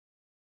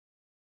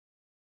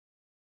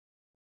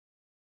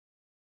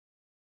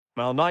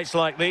Well, nights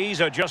like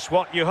these are just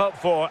what you hope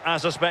for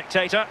as a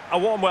spectator. A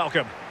warm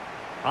welcome.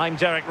 I'm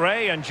Derek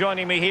Ray, and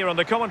joining me here on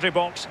the commentary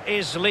box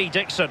is Lee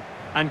Dixon.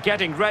 And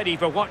getting ready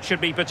for what should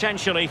be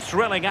potentially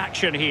thrilling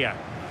action here.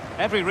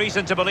 Every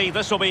reason to believe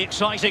this will be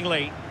exciting,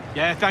 Lee.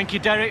 Yeah, thank you,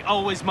 Derek.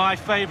 Always my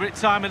favourite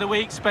time of the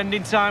week,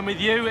 spending time with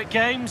you at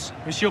games.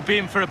 We should be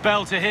in for a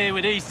belter here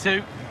with these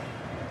two.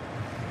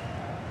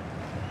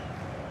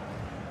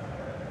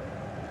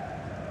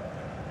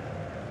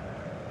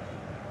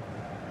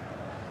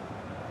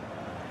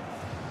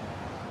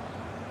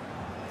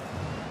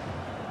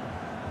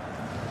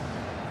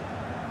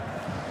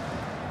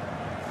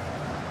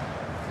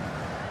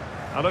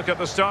 A look at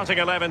the starting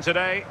 11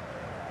 today.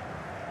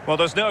 Well,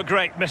 there's no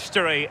great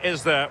mystery,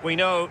 is there? We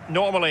know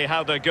normally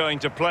how they're going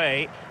to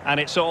play, and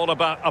it's all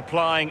about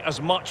applying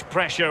as much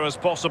pressure as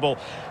possible.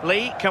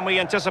 Lee, can we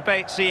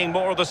anticipate seeing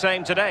more of the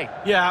same today?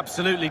 Yeah,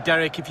 absolutely,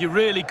 Derek. If you're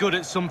really good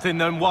at something,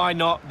 then why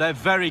not? They're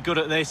very good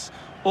at this.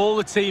 All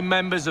the team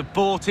members have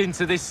bought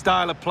into this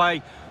style of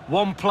play.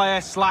 One player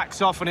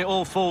slacks off and it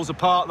all falls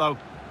apart, though.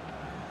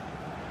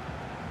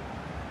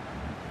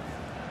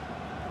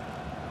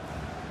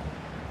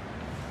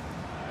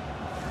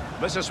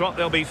 This is what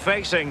they'll be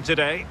facing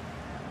today.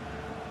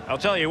 I'll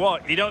tell you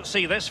what, you don't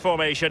see this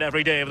formation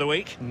every day of the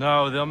week.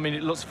 No, I mean,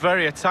 it looks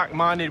very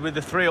attack-minded with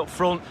the three up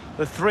front,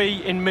 the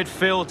three in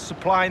midfield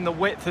supplying the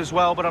width as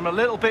well, but I'm a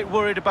little bit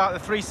worried about the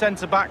three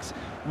centre-backs.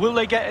 Will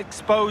they get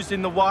exposed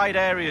in the wide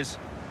areas?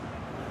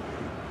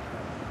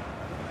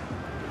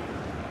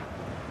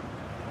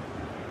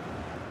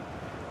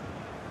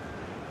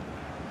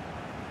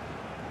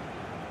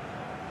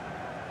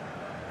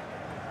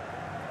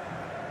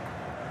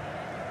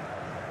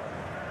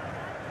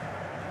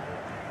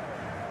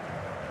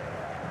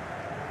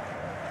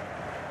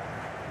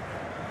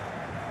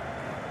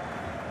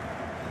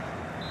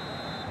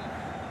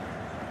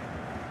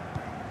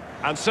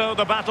 And so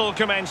the battle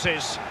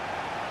commences.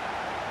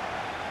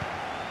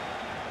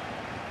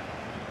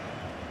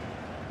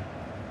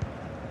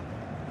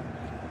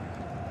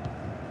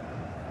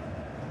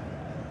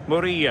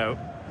 Murillo.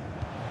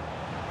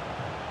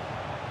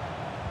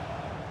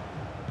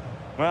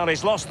 Well,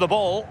 he's lost the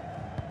ball.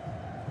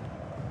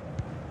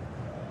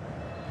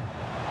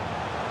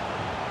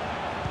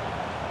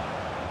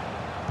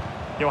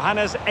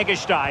 Johannes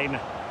Eggestein.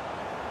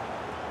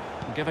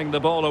 Giving the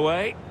ball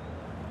away.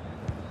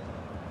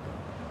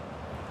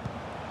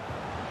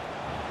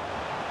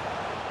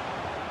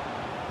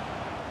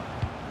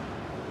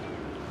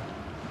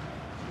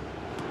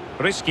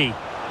 Risky.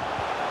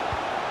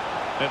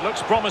 It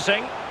looks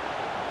promising.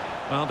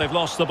 Well, they've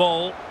lost the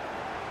ball.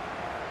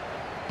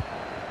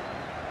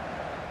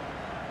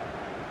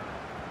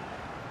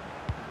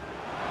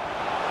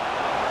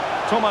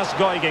 Thomas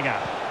Geuginger.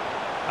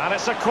 And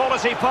it's a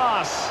quality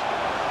pass.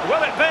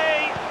 Will it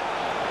be?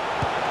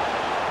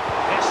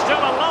 It's still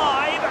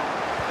alive.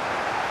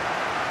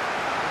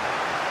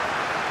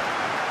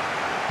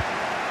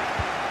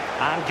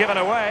 And given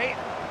away.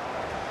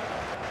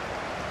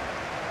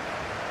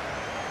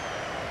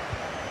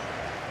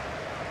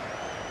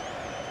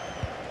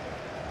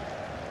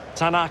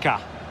 Tanaka.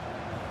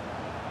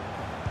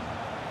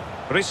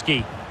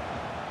 Risky.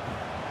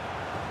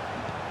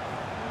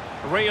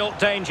 Real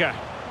danger.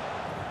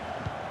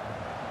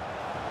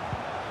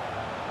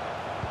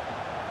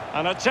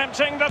 And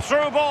attempting the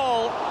through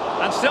ball.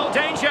 And still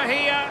danger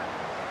here.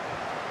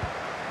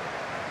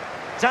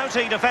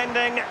 Doughty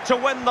defending to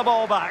win the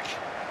ball back.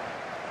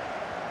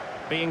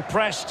 Being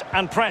pressed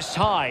and pressed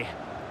high.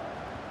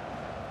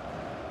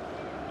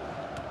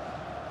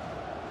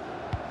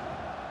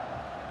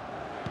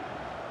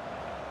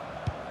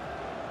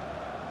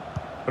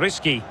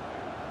 Risky.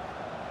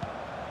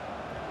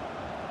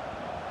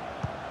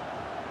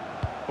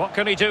 What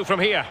can he do from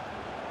here?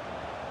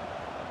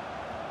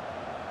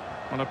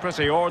 On a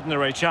pretty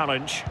ordinary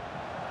challenge.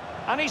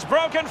 And he's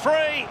broken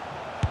free.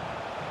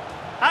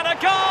 And a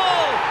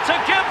goal to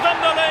give them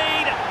the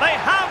lead. They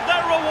have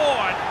their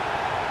reward.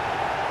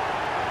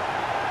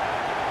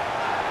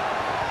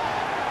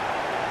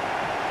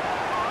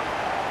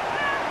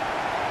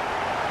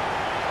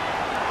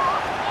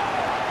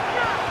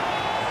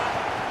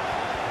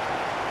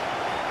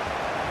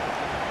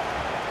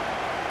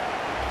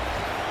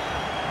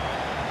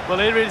 Well,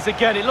 here it is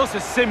again. It looks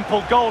a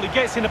simple goal. He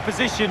gets in a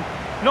position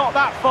not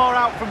that far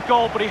out from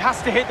goal, but he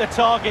has to hit the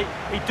target.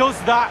 He does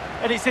that,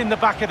 and it's in the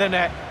back of the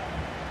net.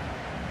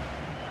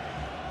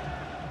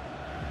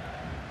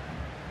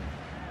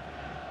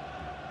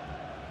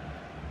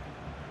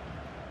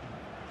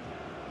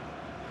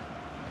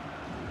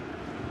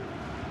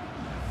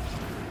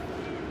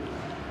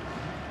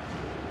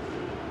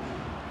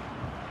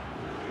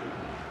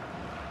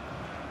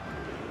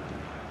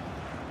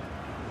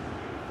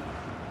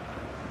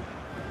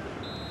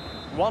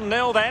 One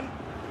 0 then.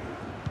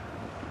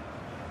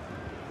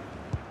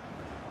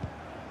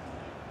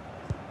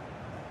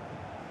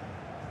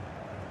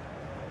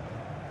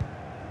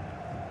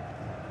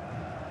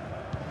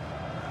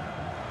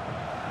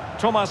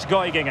 Thomas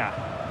Geuginger.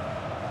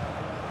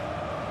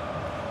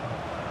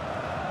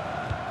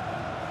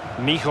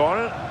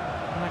 Michol.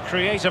 A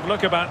creative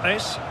look about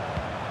this.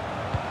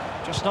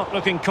 Just not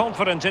looking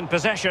confident in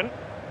possession.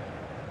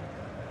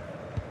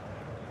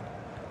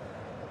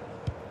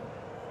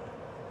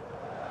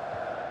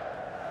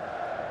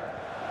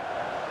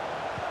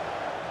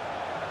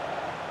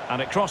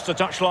 And it crossed the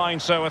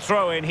touchline, so a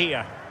throw in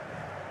here.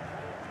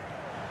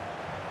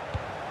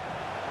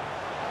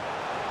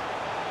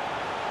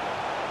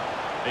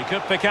 He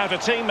could pick out a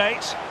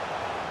teammate.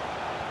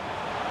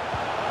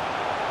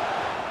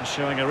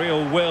 Showing a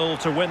real will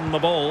to win the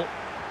ball.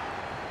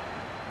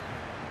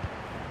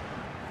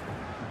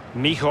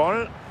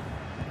 Michol.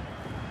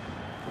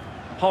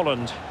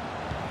 Holland.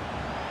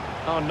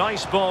 Oh,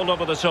 nice ball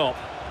over the top.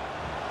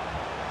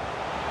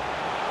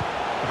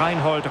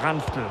 Reinhold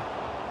Ranftl.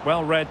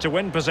 Well read to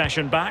win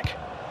possession back.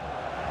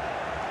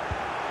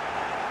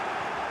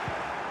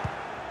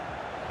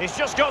 He's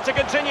just got to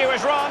continue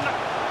his run.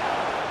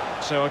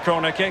 So a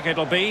corner kick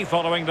it'll be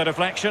following the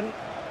deflection.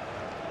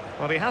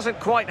 Well, he hasn't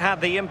quite had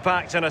the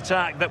impact and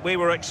attack that we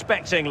were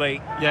expecting,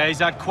 Lee. Yeah, he's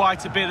had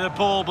quite a bit of the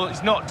ball, but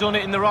he's not done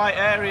it in the right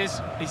areas.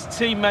 His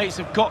teammates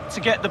have got to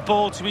get the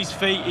ball to his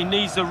feet. He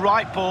needs the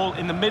right ball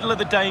in the middle of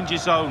the danger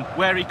zone,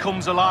 where he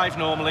comes alive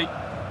normally.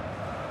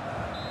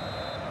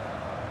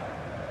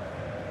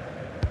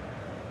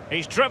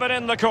 He's driven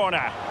in the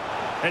corner.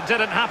 It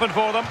didn't happen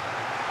for them.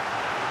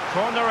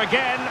 Corner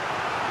again.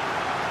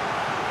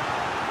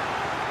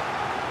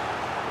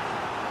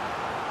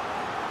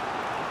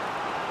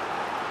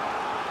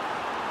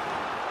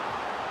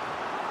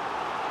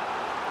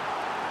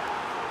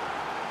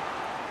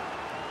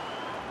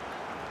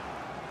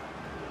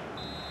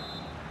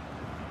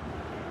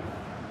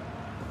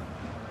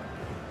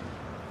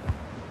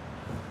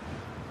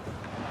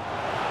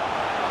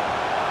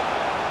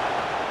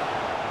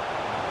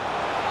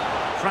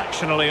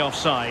 Fractionally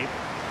offside.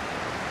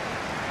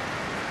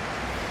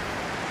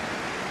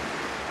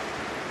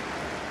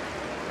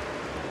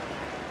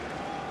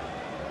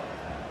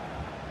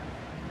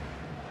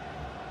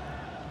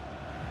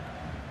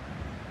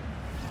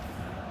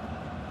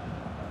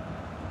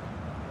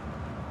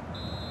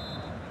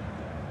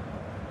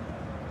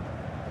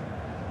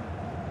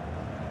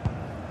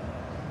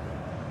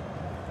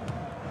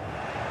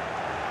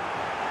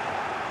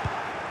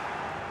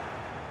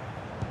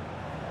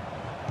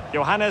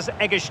 Johannes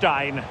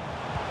Eggestein.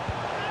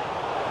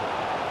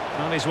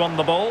 And he's won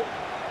the ball.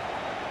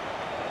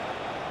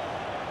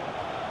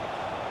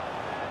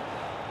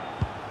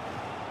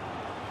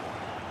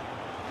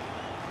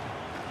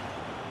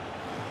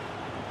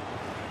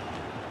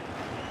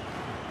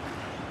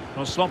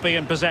 Well, sloppy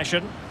in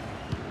possession.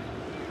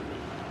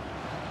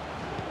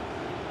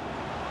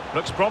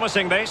 Looks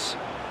promising, this.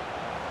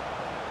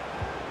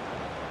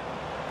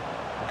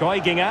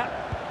 Goiginger.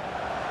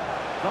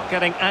 Not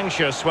getting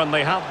anxious when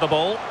they have the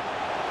ball.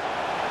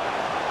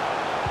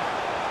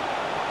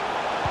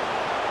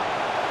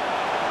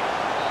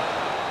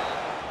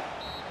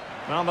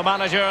 Well, the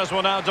managers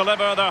will now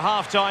deliver their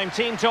half-time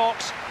team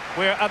talks.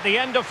 We're at the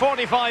end of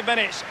 45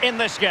 minutes in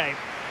this game.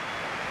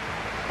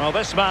 Well,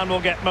 this man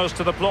will get most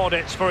of the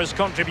plaudits for his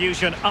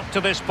contribution up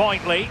to this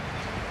point, Lee.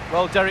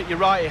 Well, Derek, you're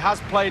right. He has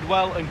played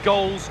well, and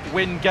goals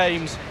win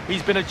games.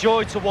 He's been a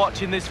joy to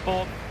watch in this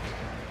form.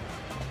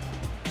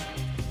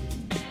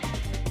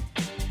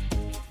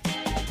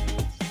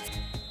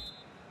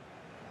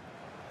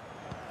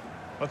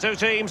 The two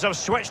teams have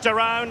switched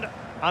around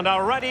and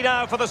are ready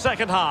now for the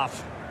second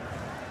half.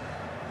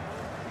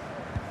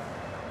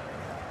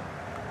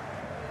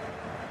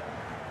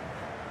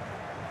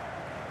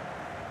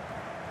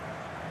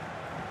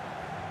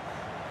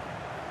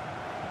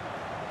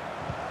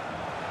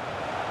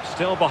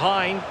 Still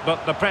behind,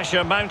 but the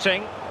pressure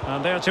mounting,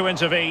 and there to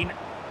intervene.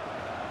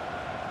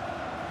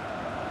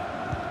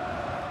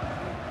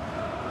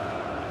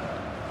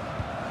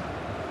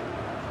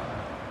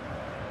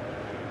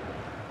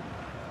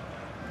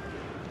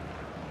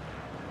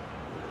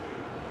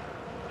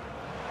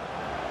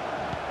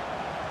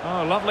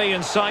 Oh, lovely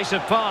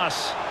incisive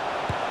pass.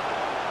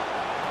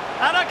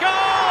 And a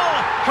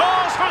goal!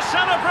 Cause for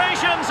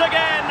celebrations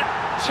again.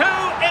 2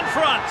 in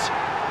front.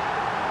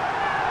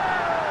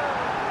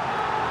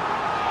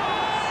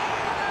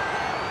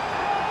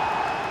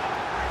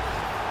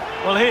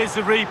 Well, here's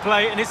the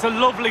replay, and it's a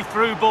lovely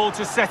through ball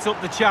to set up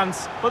the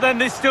chance. But then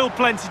there's still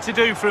plenty to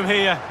do from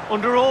here.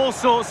 Under all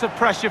sorts of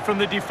pressure from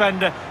the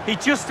defender, he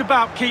just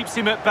about keeps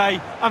him at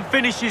bay and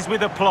finishes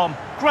with aplomb.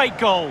 Great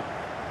goal.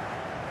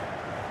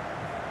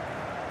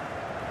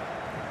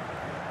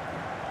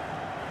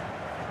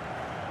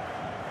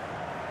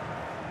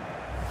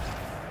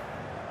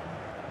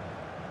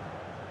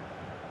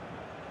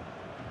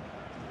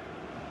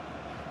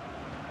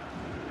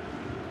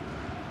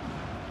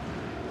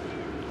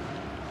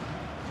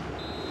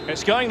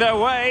 It's going their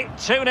way,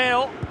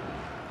 2-0.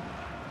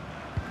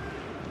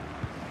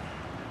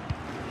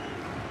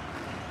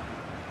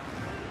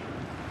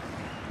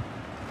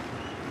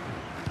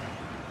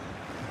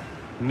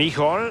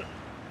 Michol.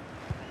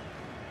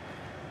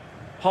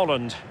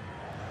 Holland.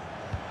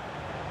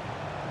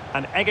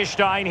 And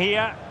Eggestein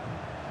here.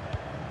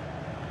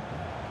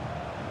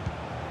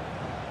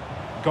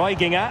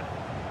 Goiginga.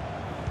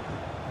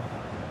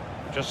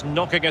 Just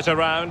knocking it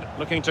around,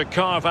 looking to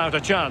carve out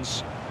a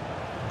chance.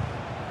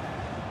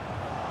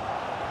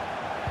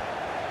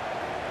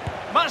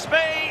 Must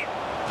be!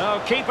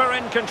 Oh, keeper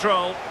in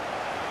control.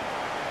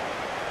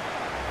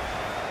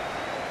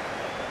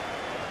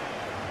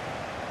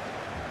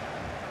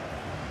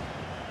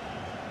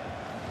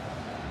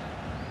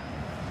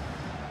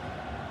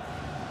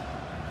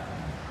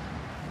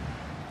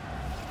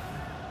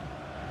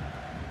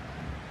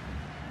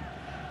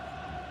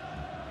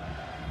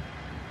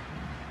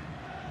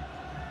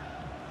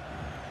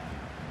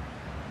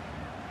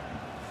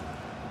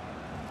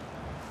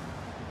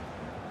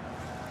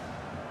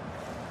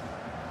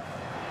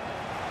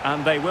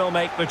 And they will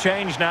make the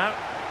change now.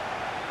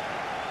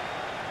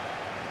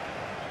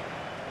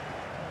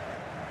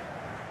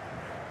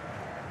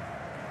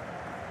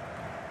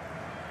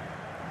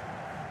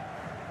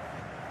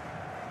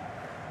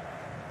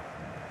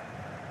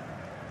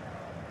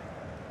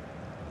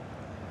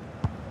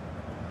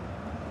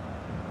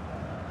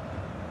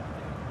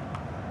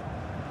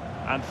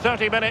 And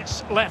 30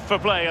 minutes left for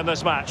play in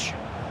this match.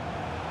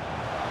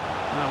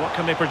 Now, what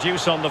can they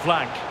produce on the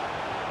flank?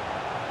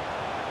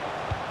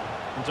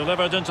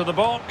 Delivered into the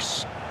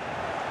box.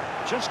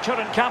 Just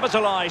couldn't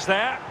capitalise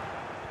there.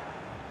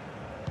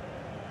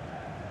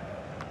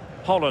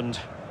 Holland.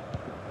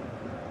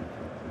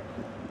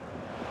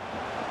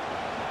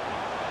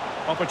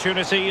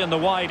 Opportunity in the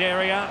wide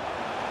area.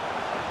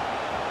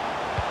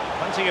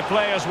 Plenty of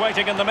players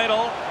waiting in the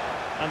middle.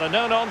 And the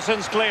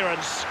no-nonsense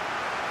clearance.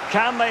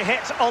 Can they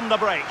hit on the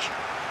break?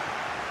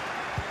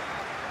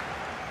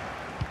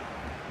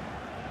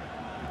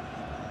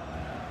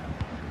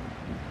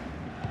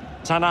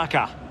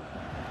 Tanaka.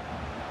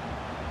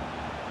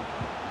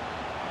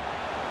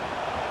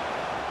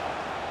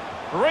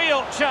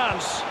 Real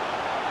chance.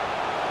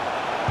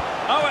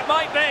 Oh, it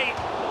might be.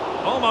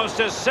 Almost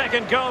his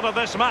second goal of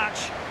this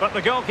match, but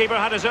the goalkeeper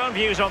had his own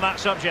views on that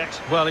subject.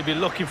 Well, he'd be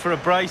looking for a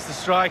brace, the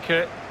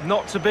striker,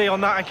 not to be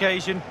on that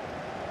occasion.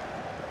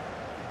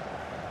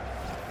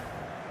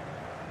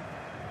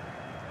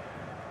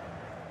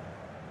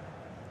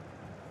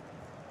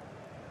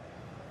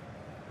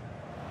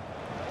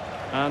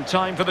 And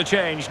time for the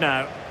change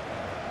now.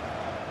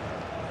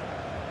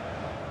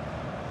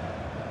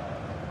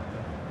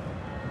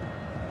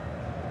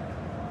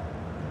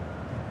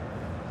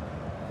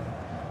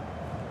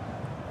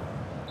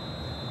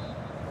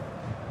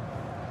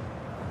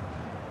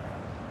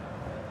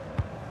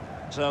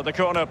 So the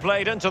corner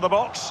played into the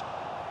box.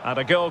 And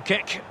a goal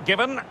kick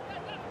given.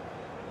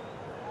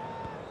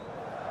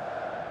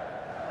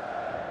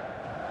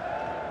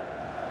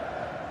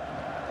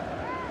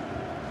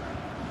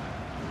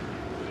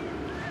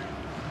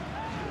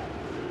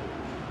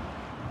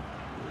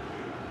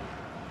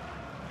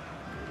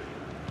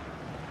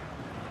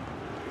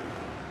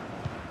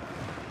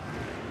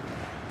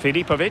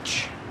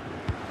 Filipovic.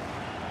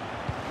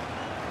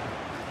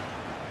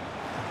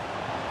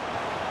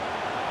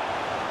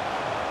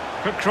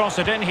 Could cross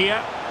it in here.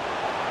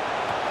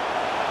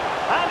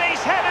 And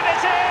he's headed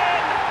it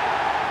in!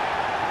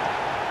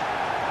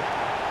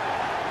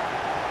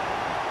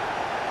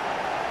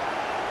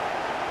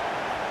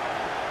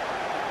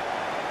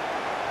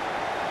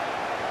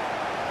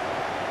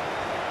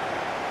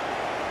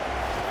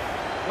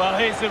 Well,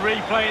 here's the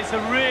replay. It's a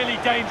really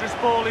dangerous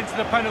ball into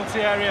the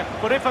penalty area.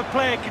 But if a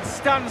player can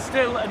stand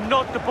still and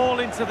nod the ball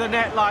into the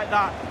net like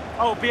that,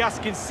 I'll be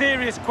asking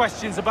serious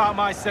questions about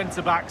my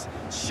centre-backs.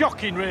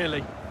 Shocking,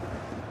 really.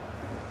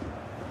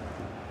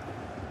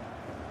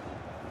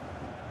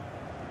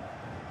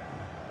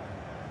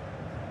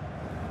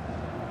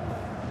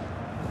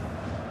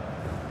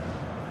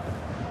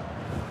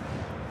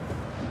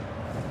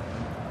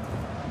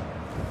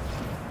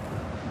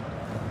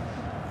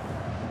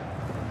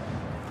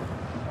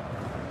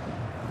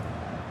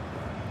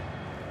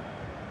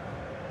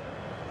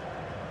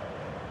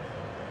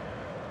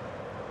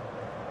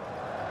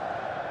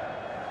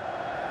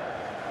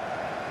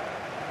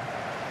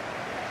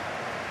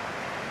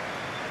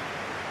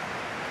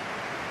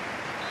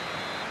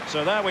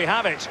 So there we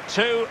have it,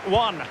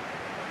 2-1.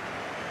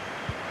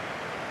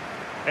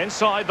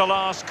 Inside the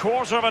last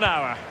quarter of an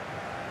hour.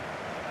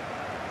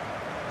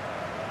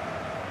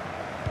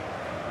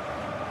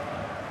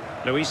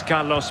 Luis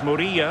Carlos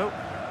Murillo.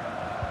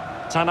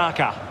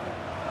 Tanaka.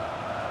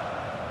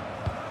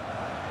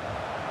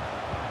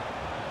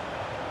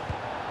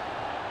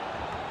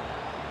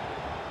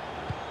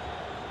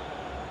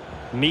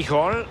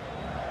 Michol.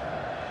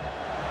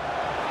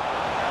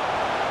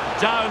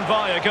 Down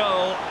by a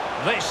goal.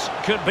 This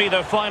could be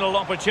the final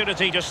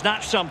opportunity to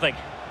snatch something.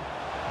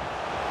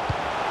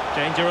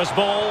 Dangerous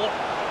ball.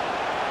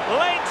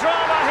 Late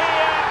drama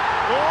here.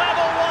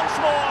 Level once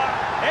more.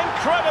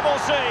 Incredible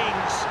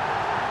scenes.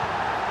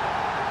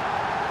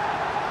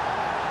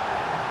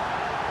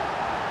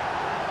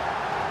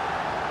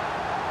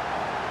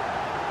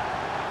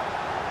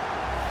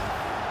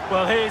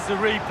 Well, here's the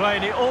replay,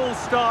 and it all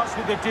starts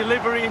with the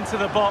delivery into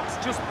the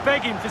box, just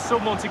begging for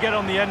someone to get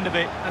on the end of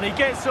it. And he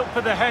gets up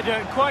for the header,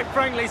 and quite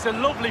frankly, it's a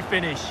lovely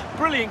finish.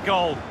 Brilliant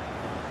goal.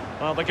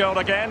 Well, the goal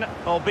again,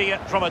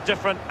 albeit from a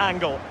different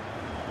angle.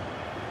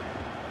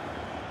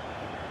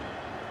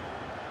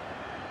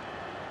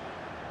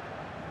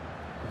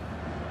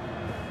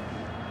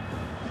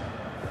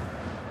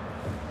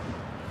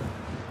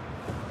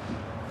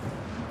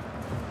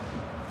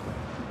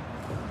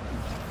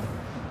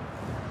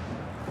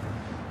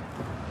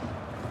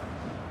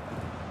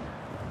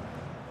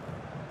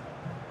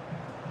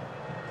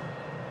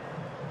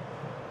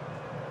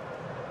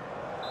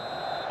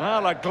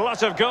 Well, a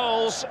glut of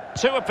goals,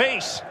 2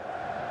 apiece.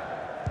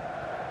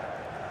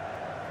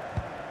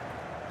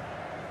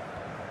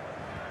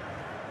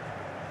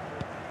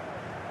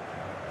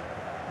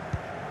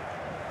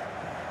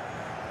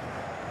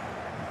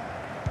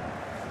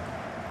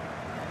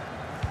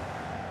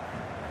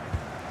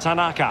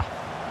 Tanaka.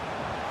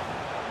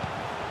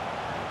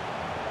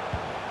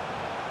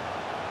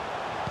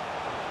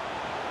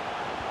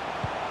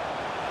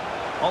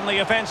 On the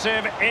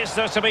offensive, is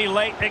there to be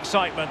late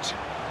excitement?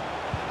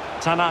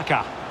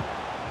 Tanaka.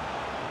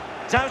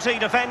 Doughty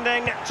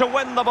defending to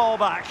win the ball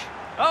back.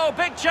 Oh,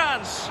 big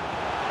chance.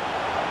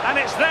 And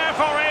it's there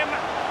for him.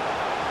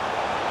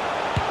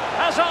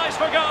 Has eyes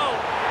for goal.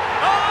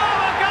 Oh,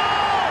 a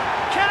goal!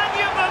 Can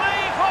you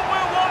believe what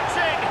we're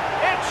watching?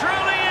 It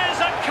truly is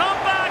a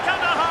comeback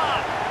and a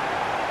half.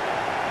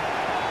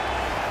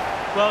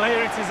 Well,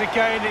 here it is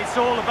again. It's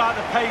all about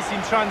the pace in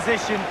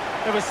transition.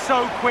 They were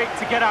so quick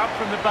to get out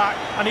from the back,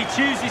 and he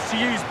chooses to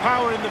use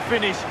power in the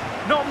finish.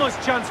 Not much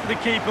chance for the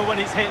keeper when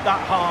it's hit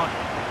that hard.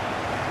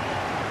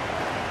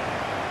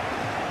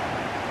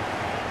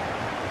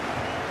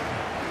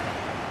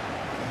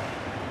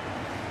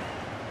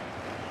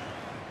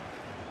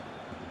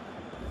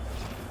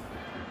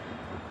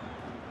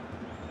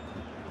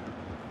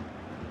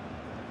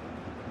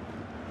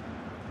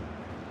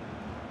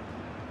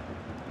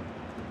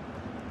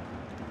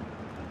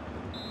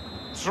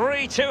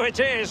 Three-2 it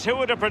is. Who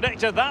would have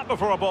predicted that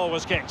before a ball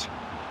was kicked?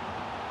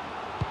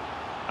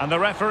 And the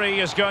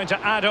referee is going to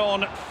add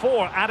on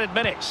 4 added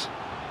minutes.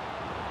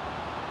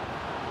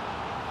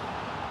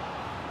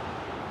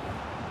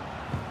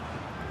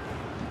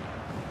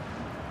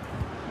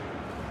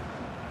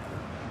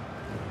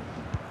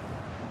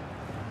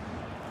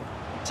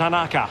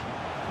 Tanaka.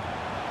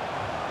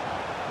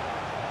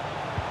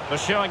 They're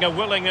showing a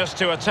willingness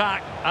to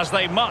attack, as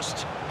they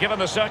must, given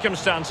the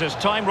circumstances.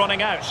 Time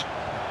running out.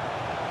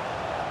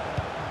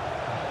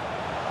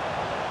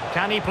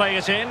 Can he play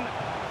it in?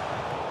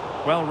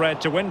 Well read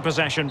to win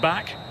possession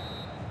back.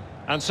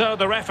 And so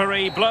the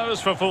referee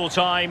blows for full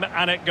time,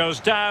 and it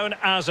goes down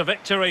as a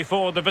victory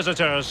for the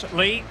visitors.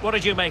 Lee, what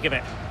did you make of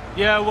it?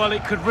 Yeah, well,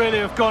 it could really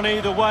have gone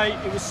either way.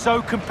 It was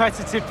so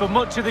competitive for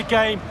much of the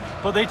game,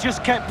 but they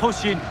just kept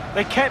pushing.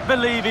 They kept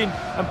believing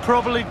and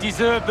probably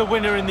deserved the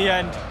winner in the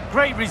end.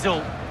 Great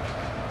result.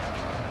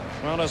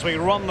 Well, as we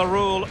run the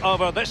rule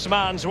over this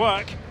man's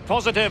work,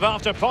 positive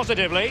after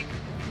positive, Lee.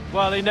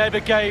 Well, he never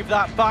gave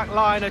that back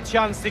line a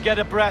chance to get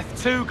a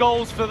breath. 2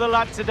 goals for the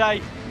lad today.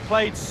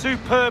 Played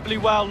superbly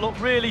well, looked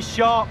really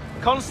sharp,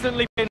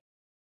 constantly in.